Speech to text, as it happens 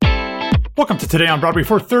Welcome to Today on Broadway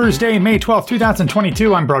for Thursday, May 12th,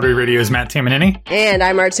 2022. I'm Broadway Radio's Matt Tamanini. And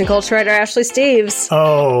I'm arts and culture writer Ashley Steves.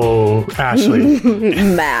 Oh, Ashley.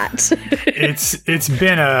 Matt. It's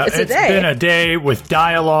been a day with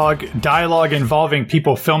dialogue involving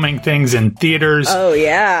people filming things in theaters. Oh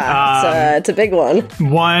yeah. It's a big one.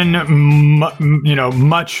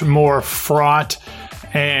 Much more fraught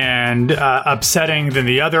and upsetting than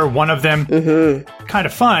the other. One of them kind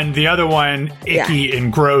of fun, the other one icky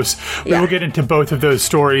and gross. We will get into both of those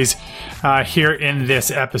stories here in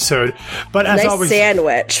this episode. But as always,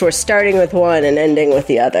 sandwich. We're starting with one and ending with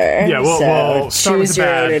the other. Yeah, we'll start with the bad. Choose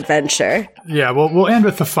your own adventure. Yeah, we'll end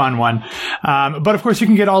with the fun one. But of course, you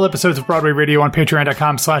can get all episodes of Broadway Radio on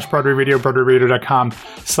patreon.com/Broadway Radio,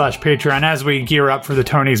 BroadwayRadio.com/Patreon. As we gear up for the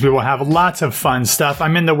Tonys, we will have lots of fun stuff.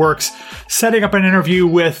 I'm in the works setting up an interview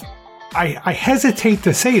with, I hesitate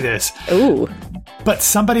to say this, but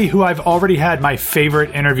somebody who I've already had my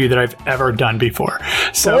favorite interview that I've ever done before.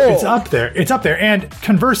 So it's up there. And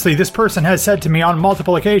conversely, this person has said to me on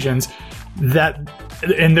multiple occasions that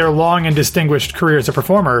in their long and distinguished career as a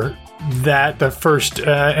performer, that the first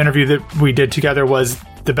interview that we did together was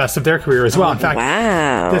the best of their career as well. In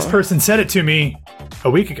fact, this person said it to me a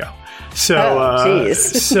week ago. So,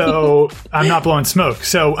 so I'm not blowing smoke.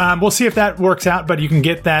 So we'll see if that works out, but you can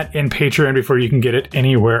get that in Patreon before you can get it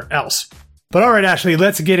anywhere else. But all right, Ashley,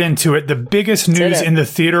 let's get into it. The biggest news in the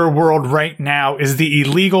theater world right now is the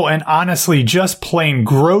illegal and honestly just plain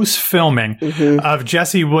gross filming of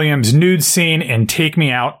Jesse Williams' nude scene in Take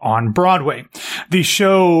Me Out on Broadway. The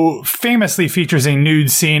show famously features a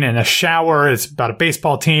nude scene in a shower. It's about a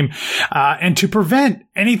baseball team. And to prevent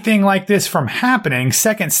anything like this from happening,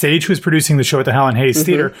 Second Stage, who is producing the show at the Helen Hayes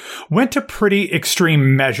Theater, went to pretty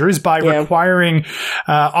extreme measures by requiring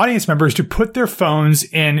audience members to put their phones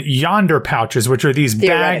in yonder pouches, which are these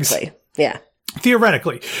bags.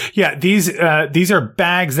 Theoretically. Yeah. These are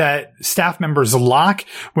bags that staff members lock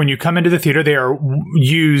when you come into the theater. They are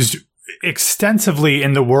used extensively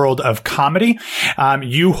in the world of comedy.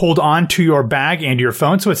 You hold on to your bag and your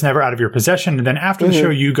phone, so it's never out of your possession. And then after the show,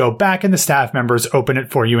 you go back and the staff members open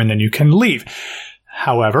it for you, and then you can leave.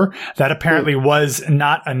 However, that apparently was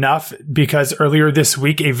not enough, because earlier this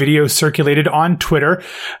week, a video circulated on Twitter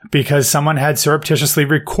because someone had surreptitiously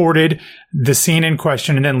recorded the scene in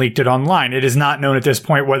question and then leaked it online. It is not known at this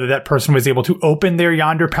point whether that person was able to open their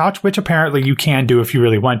yonder pouch, which apparently you can do if you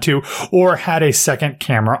really want to, or had a second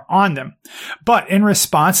camera on them. But in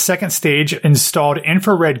response, Second Stage installed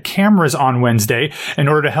infrared cameras on Wednesday in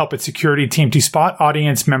order to help its security team to spot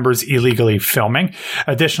audience members illegally filming.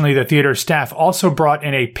 Additionally, the theater staff also brought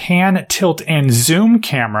in a pan, tilt, and zoom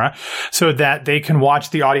camera so that they can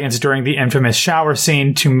watch the audience during the infamous shower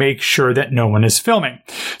scene to make sure that no one is filming.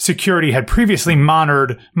 Security had previously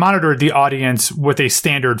monitored the audience with a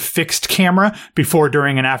standard fixed camera before,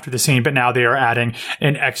 during, and after the scene, but now they are adding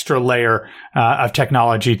an extra layer of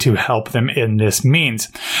technology to help them in this means.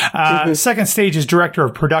 Second Stage's director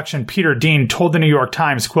of production, Peter Dean, told the New York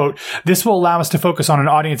Times, quote, "This will allow us to focus on an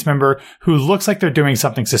audience member who looks like they're doing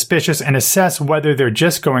something suspicious and assess whether they're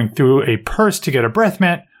just going through a purse to get a breath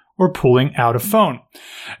mint or pulling out a phone."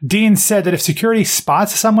 Dean said that if security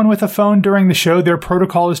spots someone with a phone during the show, their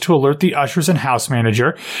protocol is to alert the ushers and house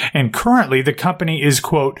manager. And currently, the company is,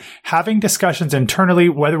 quote, "having discussions internally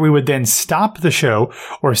whether we would then stop the show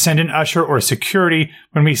or send an usher or security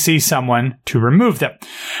when we see someone to remove them."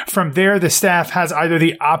 From there, the staff has either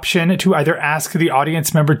the option to either ask the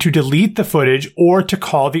audience member to delete the footage or to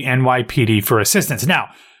call the NYPD for assistance. Now,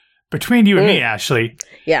 between you and me, Ashley,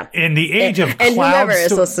 in the age of cloud... And whoever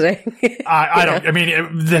is listening. I mean,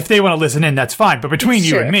 if they want to listen in, that's fine. But between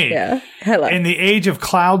you and me, in the age of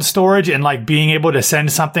cloud storage and like being able to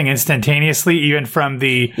send something instantaneously, even from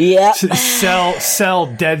the cell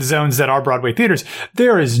dead zones that are Broadway theaters,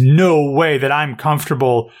 there is no way that I'm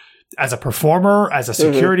comfortable as a performer, as a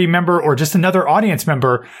security member, or just another audience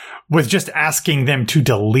member with just asking them to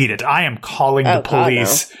delete it. I am calling the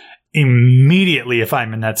police immediately if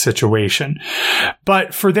I'm in that situation.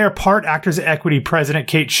 But for their part, Actors Equity President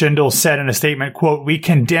Kate Schindel said in a statement, quote, "We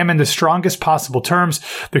condemn in the strongest possible terms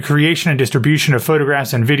the creation and distribution of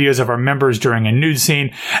photographs and videos of our members during a nude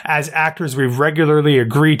scene. As actors, we regularly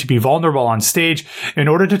agree to be vulnerable on stage in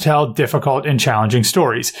order to tell difficult and challenging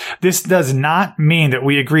stories. This does not mean that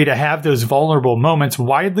we agree to have those vulnerable moments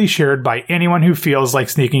widely shared by anyone who feels like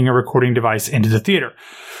sneaking a recording device into the theater.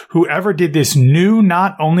 Whoever did this knew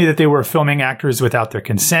not only that they were filming actors without their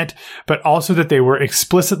consent, but also that they were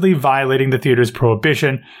explicitly violating the theater's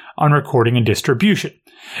prohibition on recording and distribution."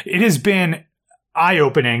 It has been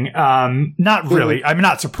eye-opening. Not really. I'm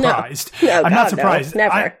not surprised. No, I'm not surprised. No,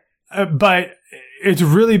 never. But it's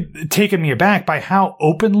really taken me aback by how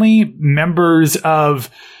openly members of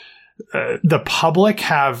the public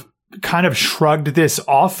have kind of shrugged this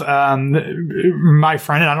off. My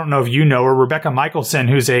friend, and I don't know if you know her, Rebecca Michelson,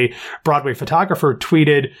 who's a Broadway photographer,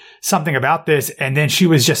 tweeted something about this, and then she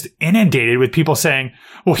was just inundated with people saying,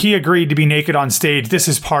 well, he agreed to be naked on stage. This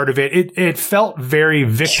is part of it. It felt very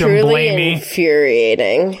victim blamey.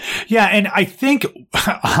 Infuriating. Yeah, and I think,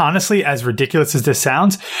 honestly, as ridiculous as this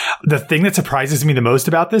sounds, the thing that surprises me the most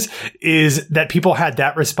about this is that people had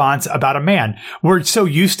that response about a man. We're so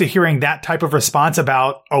used to hearing that type of response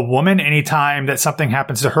about a woman anytime that something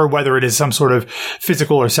happens to her, whether it is some sort of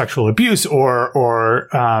physical or sexual abuse or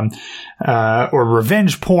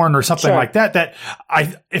revenge porn or something like that. That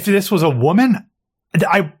if this was a woman,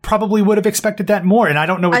 I probably would have expected that more. And I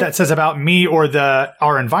don't know what that says about me or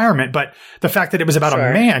our environment, but the fact that it was about a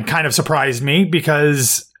man kind of surprised me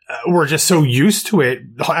because we're just so used to it,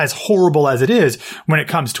 as horrible as it is, when it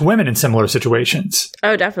comes to women in similar situations.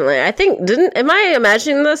 Oh, definitely. I think, am I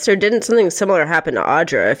imagining this, or didn't something similar happen to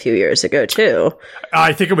Audra a few years ago too?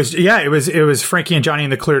 I think it was Frankie and Johnny in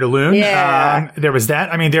the Clear to Loon. Yeah. There was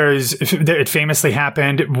that. I mean, it famously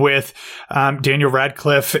happened with Daniel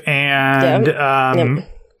Radcliffe and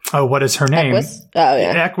what is her name? Equus? Oh,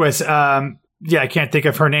 yeah. Equus. I can't think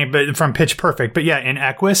of her name, but from Pitch Perfect. But yeah, in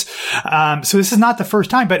Equus. So this is not the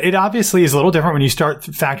first time, but it obviously is a little different when you start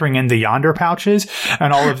factoring in the yonder pouches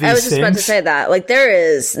and all of these things. I was just about to say that. Like,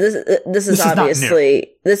 this is obviously...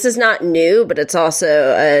 This is not new, but it's also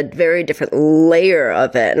a very different layer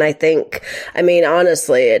of it. And I think,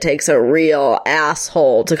 honestly, it takes a real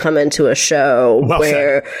asshole to come into a show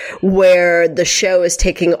where the show is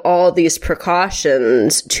taking all these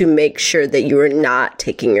precautions to make sure that you are not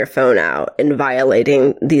taking your phone out and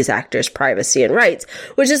violating these actors' privacy and rights,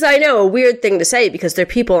 which is, I know, a weird thing to say because they're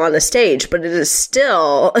people on the stage, but it is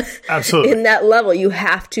still absolutely in that level. You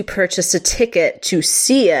have to purchase a ticket to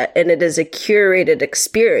see it, and it is a curated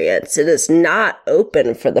experience. It is not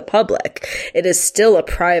open for the public. It is still a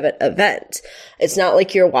private event. It's not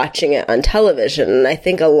like you're watching it on television. And I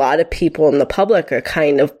think a lot of people in the public are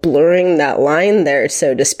kind of blurring that line there,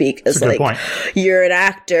 so to speak, as like, you're an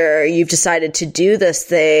actor, you've decided to do this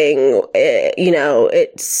thing,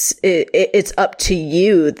 it's up to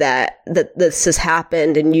you that this has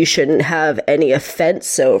happened and you shouldn't have any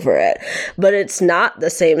offense over it. But it's not the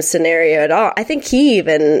same scenario at all. I think he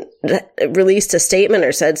even released a statement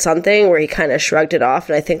or said something where he kind of shrugged it off,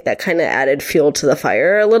 and I think that kind of added fuel to the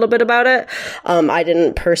fire a little bit about it. I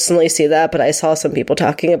didn't personally see that, but I saw some people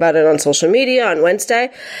talking about it on social media on Wednesday.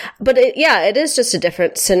 But it is just a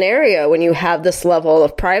different scenario when you have this level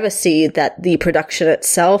of privacy that the production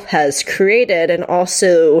itself has created, and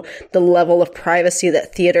also the level of privacy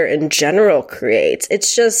that theater in general creates.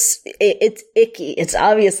 It's just, it's icky. It's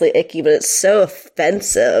obviously icky, but it's so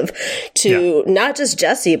offensive to not just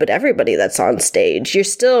Jesse, but everybody that's on stage. You're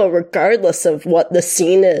still, regardless of what the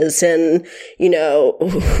scene is and,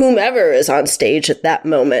 whomever is on stage at that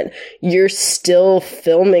moment, you're still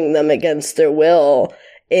filming them against their will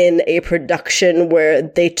in a production where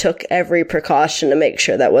they took every precaution to make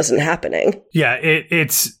sure that wasn't happening. Yeah,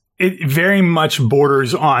 it very much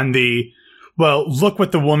borders on the, well, look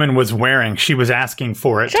what the woman was wearing. She was asking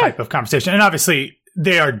for it type of conversation. And obviously,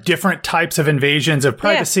 they are different types of invasions of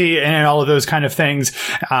privacy and all of those kind of things,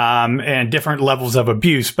 and different levels of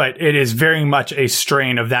abuse. But it is very much a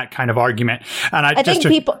strain of that kind of argument. And I think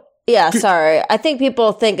people... Yeah, sorry. I think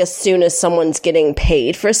people think as soon as someone's getting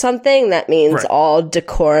paid for something, that means all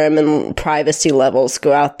decorum and privacy levels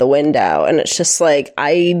go out the window. And it's just like,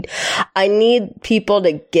 I need people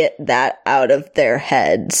to get that out of their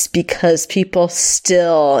heads, because people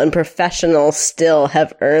still, and professionals still,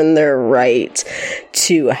 have earned their right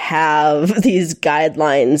to have these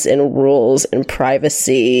guidelines and rules and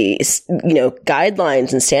privacy,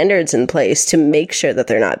 guidelines and standards in place to make sure that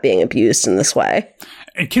they're not being abused in this way.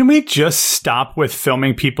 And can we just stop with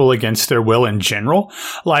filming people against their will in general?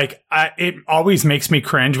 Like, it always makes me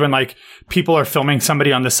cringe when, like, people are filming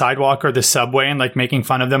somebody on the sidewalk or the subway and, like, making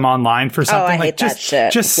fun of them online for something. I hate that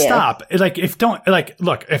shit. Just stop. Like,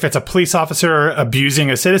 look, if it's a police officer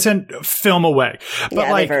abusing a citizen, film away.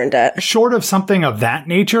 But, they've earned it. Short of something of that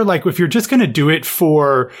nature, like, if you're just going to do it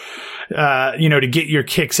for, to get your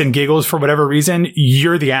kicks and giggles for whatever reason,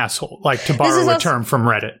 you're the asshole. Like, to borrow a term from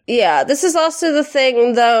Reddit. Yeah, this is also the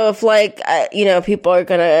thing, though, of like, people are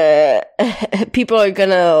gonna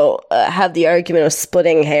have the argument of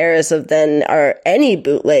splitting hairs of then are any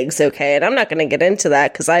bootlegs okay? And I'm not gonna get into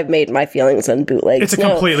that because I've made my feelings on bootlegs. It's a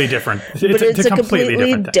completely different. It's a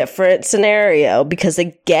completely different scenario because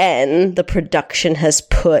again, the production has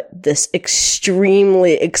put this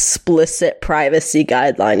extremely explicit privacy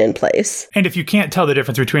guideline in place. And if you can't tell the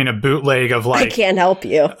difference between a bootleg of like, I can't help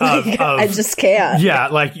you. I just can't. Yeah,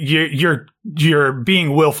 like you're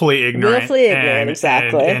being willfully ignorant.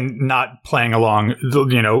 Exactly. And not playing along,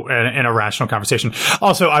 in a rational conversation.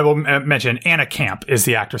 Also, I will mention Anna Camp is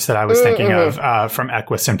the actress that I was thinking of from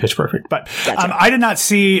Equus and Pitch Perfect. But gotcha. I did not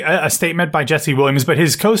see a statement by Jesse Williams, but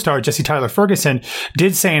his co-star, Jesse Tyler Ferguson,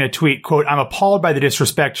 did say in a tweet, quote, "I'm appalled by the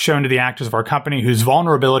disrespect shown to the actors of our company whose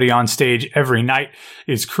vulnerability on stage every night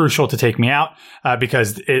is crucial to take me out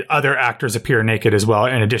because other actors appear naked as well,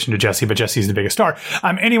 in addition to Jesse, but Jesse's the biggest star.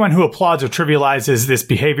 Anyone who applauds or trivializes this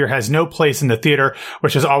behavior has no place in the theater,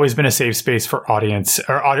 which has always been a safe space for artists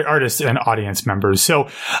and audience members." So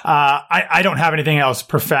I don't have anything else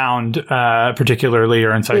profound, particularly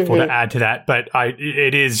or insightful to add to that, but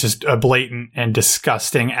it is just a blatant and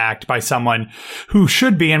disgusting act by someone who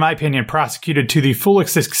should be, in my opinion, prosecuted to the full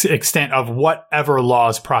extent of whatever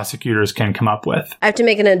laws prosecutors can come up with. I have to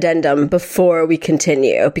make an addendum before we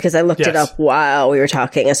continue because I looked it up while we were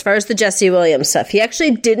talking. As far as the Jesse Williams stuff, he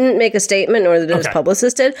actually didn't make a statement, or that his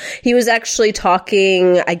publicist did. He was actually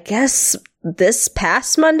talking, I guess, this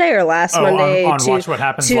past Monday or last Monday on Watch What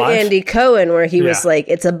Happens Live? Andy Cohen, where he was like,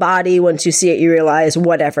 it's a body. Once you see it, you realize,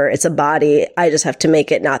 whatever, it's a body. I just have to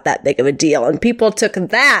make it not that big of a deal. And people took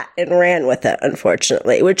that and ran with it,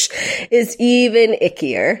 unfortunately, which is even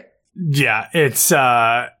ickier. Yeah, it's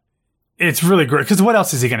really great. Because what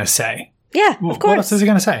else is he going to say? Yeah, of course. What else is he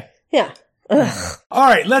going to say? Yeah. Ugh. All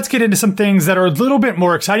right, let's get into some things that are a little bit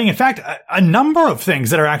more exciting. In fact, a number of things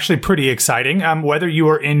that are actually pretty exciting, whether you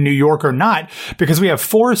are in New York or not, because we have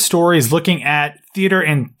 4 stories looking at theater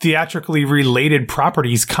and theatrically related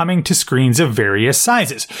properties coming to screens of various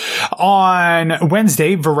sizes. On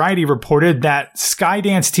Wednesday, Variety reported that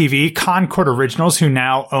Skydance TV, Concord Originals, who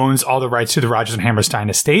now owns all the rights to the Rodgers and Hammerstein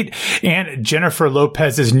estate, and Jennifer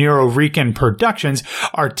Lopez's Neurorecan Productions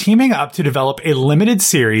are teaming up to develop a limited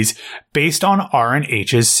series based on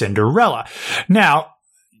R&H's Cinderella. Now,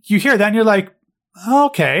 you hear that and you're like,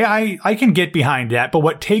 okay, I can get behind that. But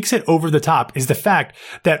what takes it over the top is the fact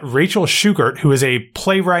that Rachel Shugart, who is a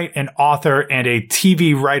playwright and author and a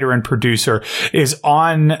TV writer and producer, is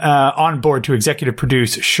on board to executive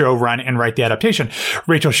produce, showrun, and write the adaptation.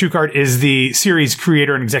 Rachel Shugart is the series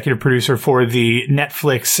creator and executive producer for the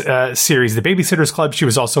Netflix series The Babysitter's Club. She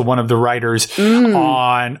was also one of the writers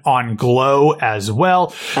on Glow as well.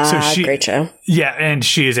 So great show. Yeah, and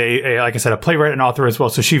she is like I said, a playwright and author as well.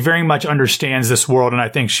 So she very much understands this world, and I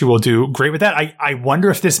think she will do great with that. I wonder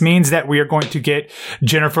if this means that we are going to get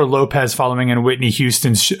Jennifer Lopez following in Whitney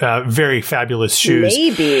Houston's very fabulous shoes.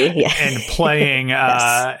 Maybe. Yeah. And playing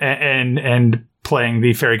and playing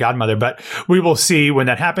the fairy godmother, but we will see when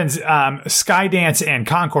that happens. Skydance and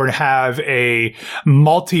Concord have a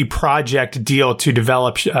multi-project deal to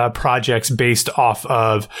develop projects based off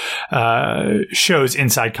of shows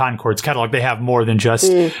inside Concord's catalog. They have more than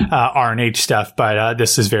just R&H stuff, but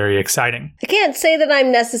this is very exciting. I can't say that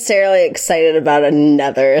I'm necessarily excited about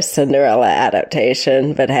another Cinderella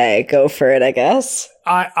adaptation, but hey, go for it, I guess.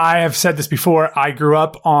 I have said this before. I grew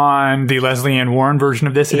up on the Leslie Ann Warren version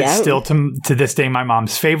of this, and it's still to this day my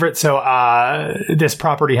mom's favorite. So this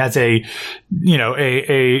property has a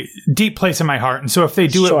deep place in my heart. And so if they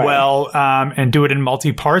do it well and do it in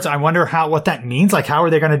multi-parts, I wonder what that means. Like, how are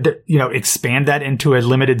they going to expand that into a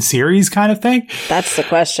limited series kind of thing? That's the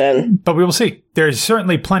question. But we will see. There's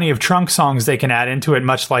certainly plenty of trunk songs they can add into it,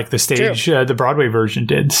 much like the stage, the Broadway version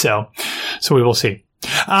did. So we will see.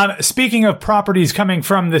 Speaking of properties coming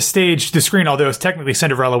from the stage to screen, although technically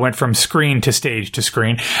Cinderella went from screen to stage to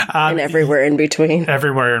screen. And everywhere in between.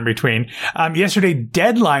 Everywhere in between. Yesterday,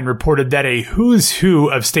 Deadline reported that a who's who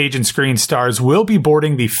of stage and screen stars will be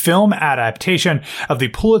boarding the film adaptation of the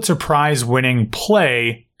Pulitzer Prize winning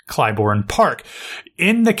play Clybourne Park.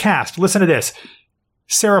 In the cast, listen to this: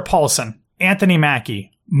 Sarah Paulson, Anthony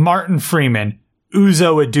Mackie, Martin Freeman,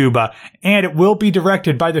 Uzo Aduba, and it will be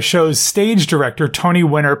directed by the show's stage director, Tony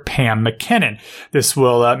winner Pam McKinnon. This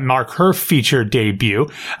will mark her feature debut.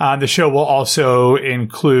 The show will also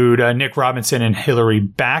include Nick Robinson and Hilary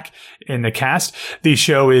Back in the cast. The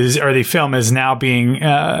film is now being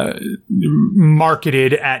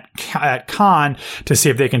marketed at Cannes to see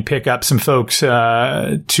if they can pick up some folks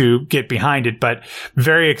to get behind it. But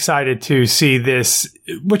very excited to see this,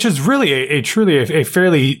 which is really truly a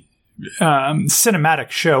fairly cinematic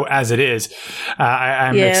show as it is.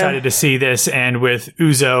 I'm excited to see this, and with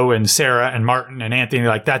Uzo and Sarah and Martin and Anthony,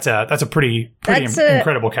 like that's a pretty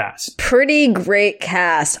incredible cast. Pretty great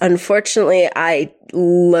cast. Unfortunately, I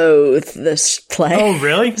loathe this play. Oh,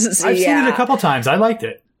 really? So, I've seen it a couple times. I liked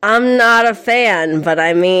it. I'm not a fan, but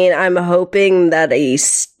I mean, I'm hoping that a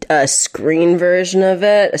screen version of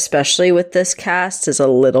it, especially with this cast, is a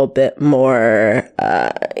little bit more,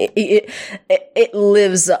 it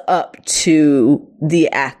lives up to the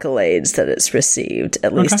accolades that it's received,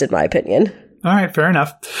 at least in my opinion. All right, fair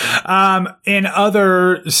enough. In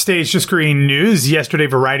other stage-to-screen news, yesterday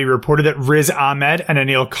Variety reported that Riz Ahmed and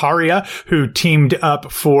Anil Karia, who teamed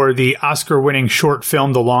up for the Oscar-winning short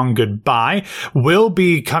film The Long Goodbye, will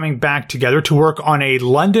be coming back together to work on a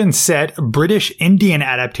London-set British Indian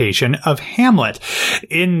adaptation of Hamlet.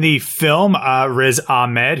 In the film, Riz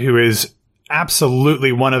Ahmed, who is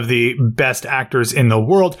absolutely one of the best actors in the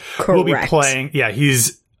world, will be playing. Yeah,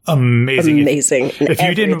 he's amazing. If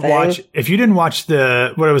you didn't watch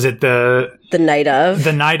the Night of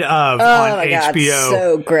on HBO, God,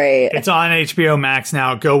 so great. It's on HBO Max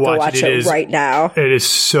now. Go watch it. Right now. It is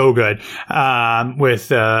so good. With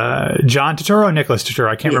John Turturro or Nicholas Turturro,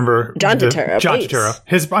 I can't remember. John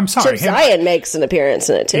Turturro. I'm sorry. Chip Zion makes an appearance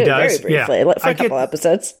in it too. He does? Very briefly, for a couple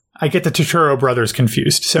episodes. I get the Turturro brothers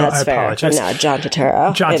confused, so That's I apologize. Fair, but no, John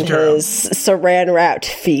Turturro. His saran wrapped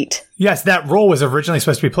feet. Yes, that role was originally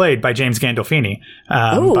supposed to be played by James Gandolfini,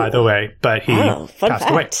 by the way, but he passed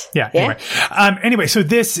away. Yeah. Anyway, so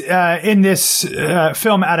this in this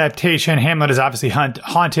film adaptation, Hamlet is obviously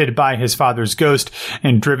haunted by his father's ghost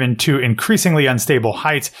and driven to increasingly unstable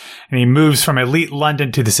heights, and he moves from elite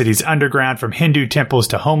London to the city's underground, from Hindu temples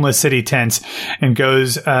to homeless city tents, and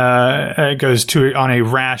goes on a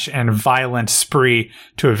rash and violent spree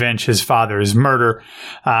to avenge his father's murder.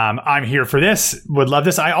 I'm here for this. Would love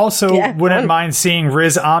this. I also wouldn't mind seeing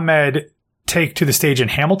Riz Ahmed take to the stage in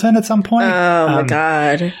Hamilton at some point. Oh my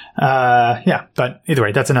God. But either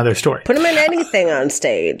way, that's another story. Put him in anything on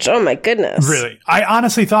stage. Oh my goodness. Really. I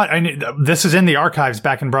honestly thought this was in the archives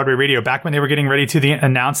back in Broadway Radio, back when they were getting ready to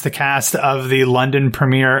announce the cast of the London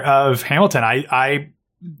premiere of Hamilton. I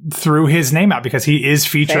threw his name out because he is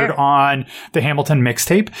featured on the Hamilton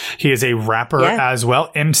mixtape. He is a rapper as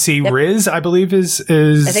well. MC Riz, I believe is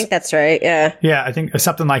I think that's right. Yeah. Yeah, I think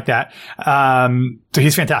something like that. So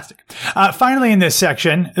he's fantastic. Finally in this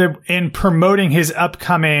section, in promoting his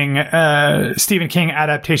upcoming Stephen King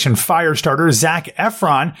adaptation Firestarter, Zac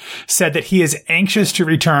Efron said that he is anxious to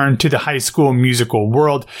return to the High School Musical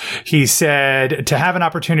world. He said, to have an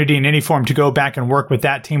opportunity in any form to go back and work with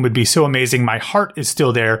that team would be so amazing. My heart is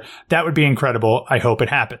still there. That would be incredible. I hope it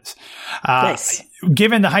happens. Nice.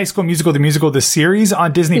 Given the High School Musical, the series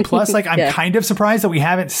on Disney Plus, I'm kind of surprised that we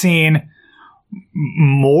haven't seen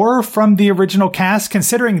more from the original cast,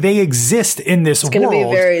 considering they exist in this world. It's going to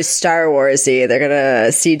be very Star Wars-y. They're going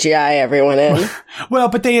to CGI everyone in. Well,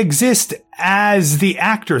 but they exist as the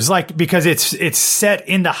actors, because it's set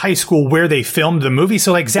in the high school where they filmed the movie.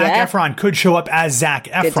 So Zac Efron could show up as Zac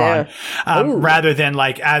Efron rather than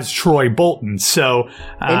as Troy Bolton. So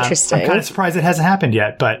interesting. I'm kind of surprised it hasn't happened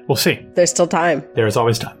yet, but we'll see. There's still time. There's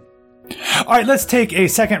always time. All right, let's take a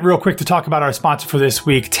second real quick to talk about our sponsor for this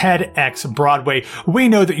week, TEDx Broadway. We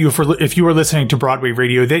know that if you are listening to Broadway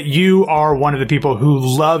Radio, that you are one of the people who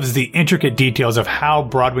loves the intricate details of how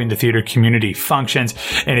Broadway and the theater community functions.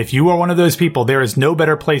 And if you are one of those people, there is no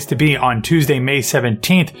better place to be on Tuesday, May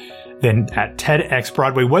 17th than at TEDx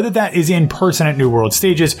Broadway, whether that is in person at New World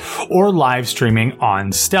Stages or live streaming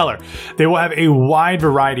on Stellar. They will have a wide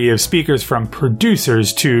variety of speakers, from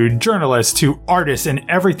producers to journalists to artists and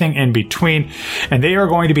everything in between. And they are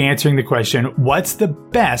going to be answering the question, what's the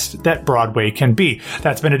best that Broadway can be?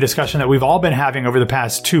 That's been a discussion that we've all been having over the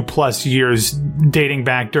past 2+ years, dating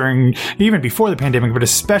back during, even before the pandemic, but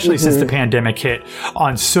especially since the pandemic hit,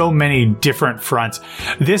 on so many different fronts.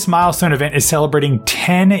 This milestone event is celebrating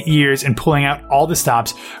 10 years years in pulling out all the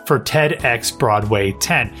stops for TEDx Broadway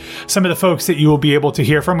 10. Some of the folks that you will be able to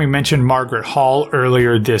hear from, we mentioned Margaret Hall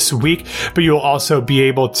earlier this week, but you'll also be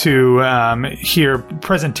able to hear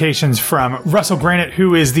presentations from Russell Granite,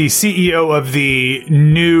 who is the CEO of the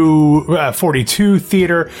new 42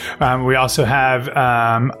 Theater. We also have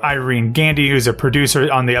Irene Gandy, who's a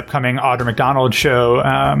producer on the upcoming Audra McDonald show,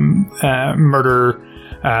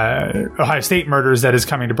 Ohio State Murders, that is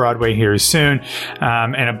coming to Broadway here soon,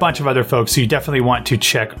 and a bunch of other folks. So you definitely want to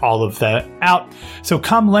check all of that out. So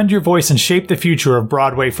come lend your voice and shape the future of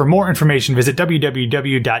Broadway. For more information, visit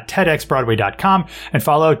www.tedxbroadway.com and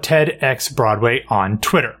follow TEDx Broadway on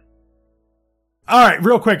Twitter. All right,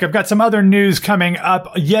 real quick, I've got some other news coming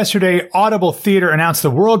up. Yesterday, Audible Theater announced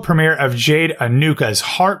the world premiere of Jade Anuka's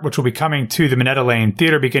Heart, which will be coming to the Minetta Lane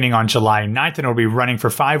Theater beginning on July 9th, and it will be running for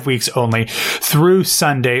 5 weeks only through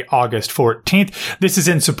Sunday, August 14th. This is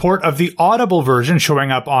in support of the Audible version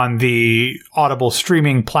showing up on the Audible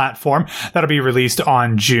streaming platform. That'll be released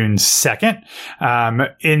on June 2nd.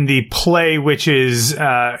 In the play, which is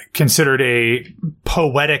considered a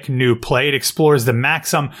poetic new play, it explores the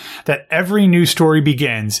maxim that every new story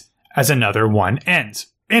begins as another one ends.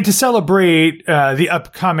 And to celebrate the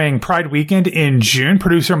upcoming Pride weekend in June,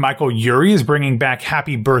 producer Michael Urie is bringing back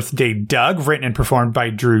Happy Birthday Doug, written and performed by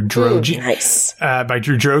Drew Droege. Nice. By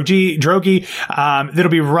Drew Droege. That'll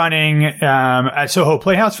be running at Soho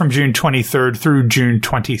Playhouse from June 23rd through June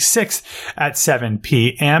 26th at 7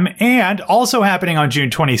 p.m. And also happening on June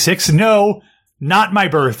 26th, no, not my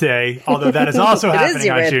birthday, although that is also happening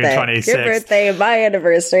on June 26th. Your birthday, my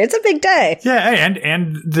anniversary. It's a big day. Yeah,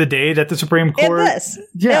 and the day that the Supreme Court... And this.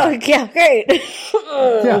 Yeah. Oh, yeah, great.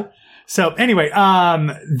 Yeah. So anyway,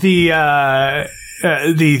 the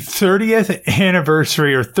 30th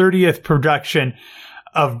anniversary or 30th production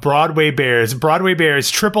of Broadway Bears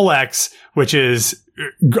XXX, which is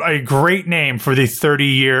a great name for the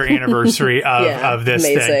 30-year anniversary of this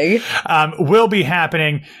amazing thing, will be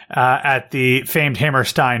happening at the famed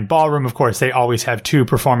Hammerstein Ballroom. Of course, they always have two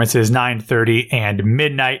performances, 9:30 and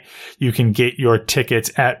midnight. You can get your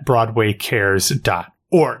tickets at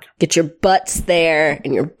BroadwayCares.org. Get your butts there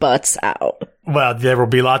and your butts out. Well, there will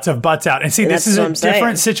be lots of butts out. And see, this is a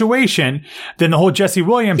different situation than the whole Jesse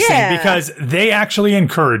Williams thing, because they actually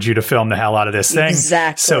encourage you to film the hell out of this thing.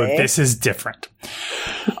 Exactly. So this is different.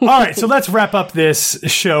 All right, so let's wrap up this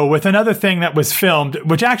show with another thing that was filmed,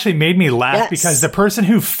 which actually made me laugh because the person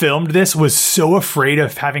who filmed this was so afraid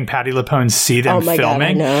of having Patti LuPone see them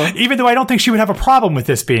filming. God, even though I don't think she would have a problem with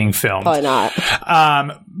this being filmed. Probably not.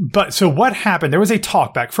 But so what happened? There was a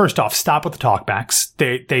talkback. First off, stop with the talkbacks.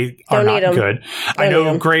 They are not good. I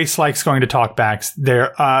know Grace likes going to talkbacks.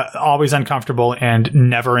 They're always uncomfortable and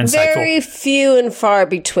never insightful. Very few and far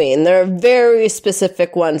between. There are very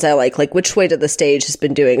specific ones I like Which Way to the Stage has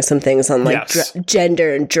been doing some things on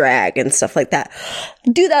gender and drag and stuff like that.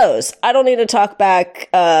 Do those. I don't need to talk back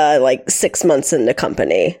 6 months into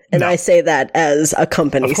company. And I say that as a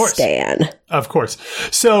company stan. Of course.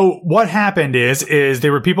 So what happened is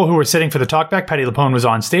there were people who were sitting for the talkback. Patti LuPone was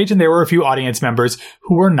on stage, and there were a few audience members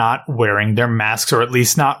who were not wearing their masks, or at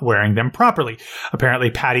least not wearing them properly. Apparently,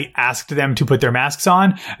 Patti asked them to put their masks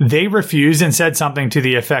on. They refused and said something to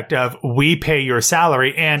the effect of, "We pay your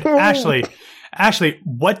salary." And Ashley,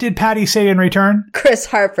 what did Patti say in return? Chris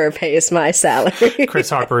Harper pays my salary. Chris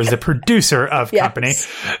Harper is the producer of Company.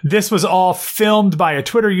 This was all filmed by a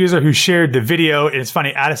Twitter user who shared the video. And it's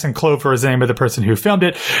funny, Addison Clover is the name of the person who filmed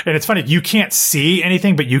it. And it's funny, you can't see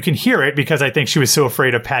anything, but you can hear it, because I think she was so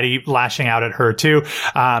afraid of Patti lashing out at her too.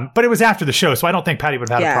 But it was after the show, so I don't think Patti would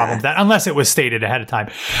have had a problem with that, unless it was stated ahead of time.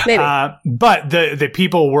 Maybe. But the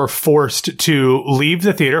people were forced to leave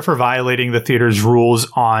the theater for violating the theater's rules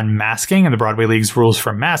on masking and the Broadway League's rules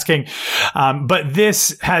for masking. But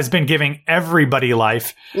this has been giving everybody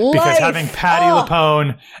life. Because having Patti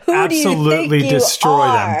LuPone absolutely destroy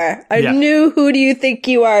them. A new "Who Do You Think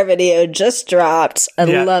You Are" video just dropped. I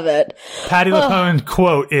love it. Patti LuPone's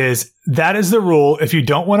quote is, "That is the rule. If you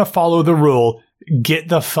don't want to follow the rule, get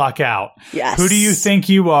the fuck out." Yes. Who do you think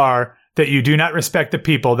you are that you do not respect the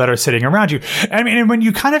people that are sitting around you? I mean, and when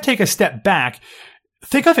you kind of take a step back,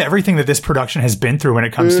 think of everything that this production has been through when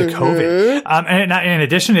it comes to COVID. And in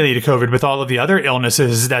addition to COVID, with all of the other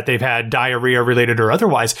illnesses that they've had, diarrhea related or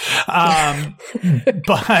otherwise.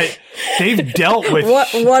 But they've dealt with...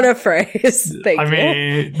 What a phrase. Thank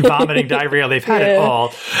you. Vomiting, diarrhea, they've had it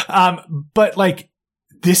all. But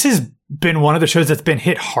this is been one of the shows that's been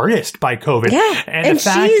hit hardest by COVID. Yeah. And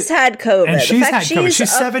she's had COVID. And she's had COVID.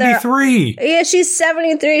 She's 73. Yeah, she's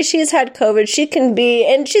 73. She's had COVID. She can be,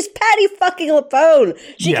 and she's Patty fucking LuPone.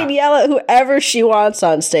 She can yell at whoever she wants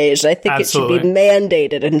on stage. I think Absolutely. It should be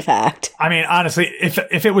mandated, in fact. I mean, honestly,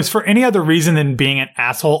 if it was for any other reason than being an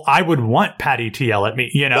asshole, I would want Patty to yell at me,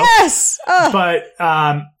 you know? Yes! But,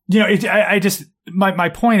 you know, I just, my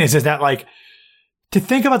point is that, like, to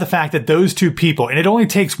think about the fact that those two people, and it only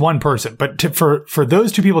takes one person, but for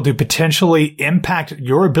those two people to potentially impact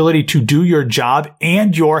your ability to do your job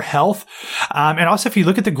and your health. And also, if you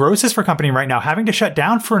look at the grosses for company right now, having to shut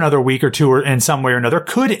down for another week or two or in some way or another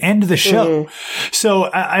could end the show. So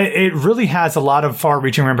it really has a lot of far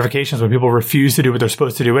reaching ramifications when people refuse to do what they're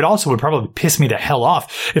supposed to do. It also would probably piss me the hell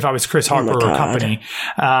off if I was Chris Harper or company.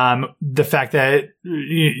 The fact that,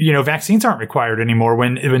 you know, vaccines aren't required anymore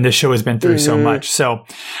when this show has been through so much. So,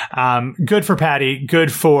 good for Patty.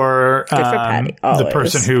 Good for Patty, the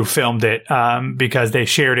person who filmed it, because they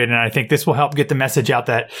shared it. And I think this will help get the message out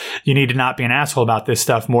that you need to not be an asshole about this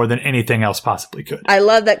stuff more than anything else possibly could. I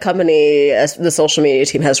love that company, the social media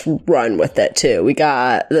team has run with it too. We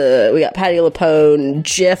got Patty LuPone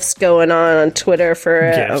GIFs going on Twitter for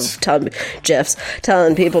it. GIFs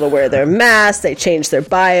telling people to wear their masks. They changed their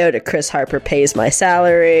bio to Chris Harper pays my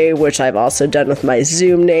salary, which I've also done with my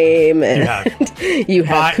Zoom name. And you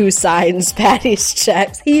have who signs Patty's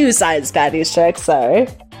checks. He who signs Patty's checks, sorry.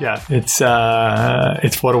 Yeah, it's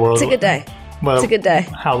what a world. It's a good day. Well, it's a good day.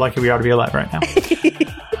 How lucky we are to be alive right now.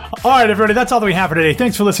 All right, everybody, that's all that we have for today.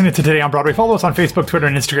 Thanks for listening to Today on Broadway. Follow us on Facebook, Twitter,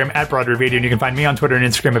 and Instagram at Broadway Radio. And you can find me on Twitter and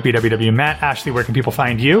Instagram at BWWMatt. Ashley, where can people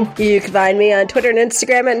find you? You can find me on Twitter and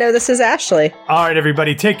Instagram at No This Is Ashley. All right,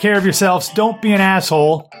 everybody, take care of yourselves. Don't be an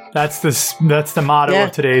asshole. That's the motto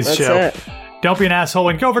of today's show. It. Don't be an asshole,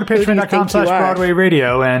 and go over to patreon.com/Broadway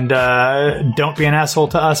Radio and don't be an asshole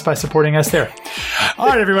to us by supporting us there. All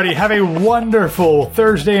right, everybody, have a wonderful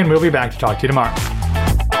Thursday, and we'll be back to talk to you tomorrow.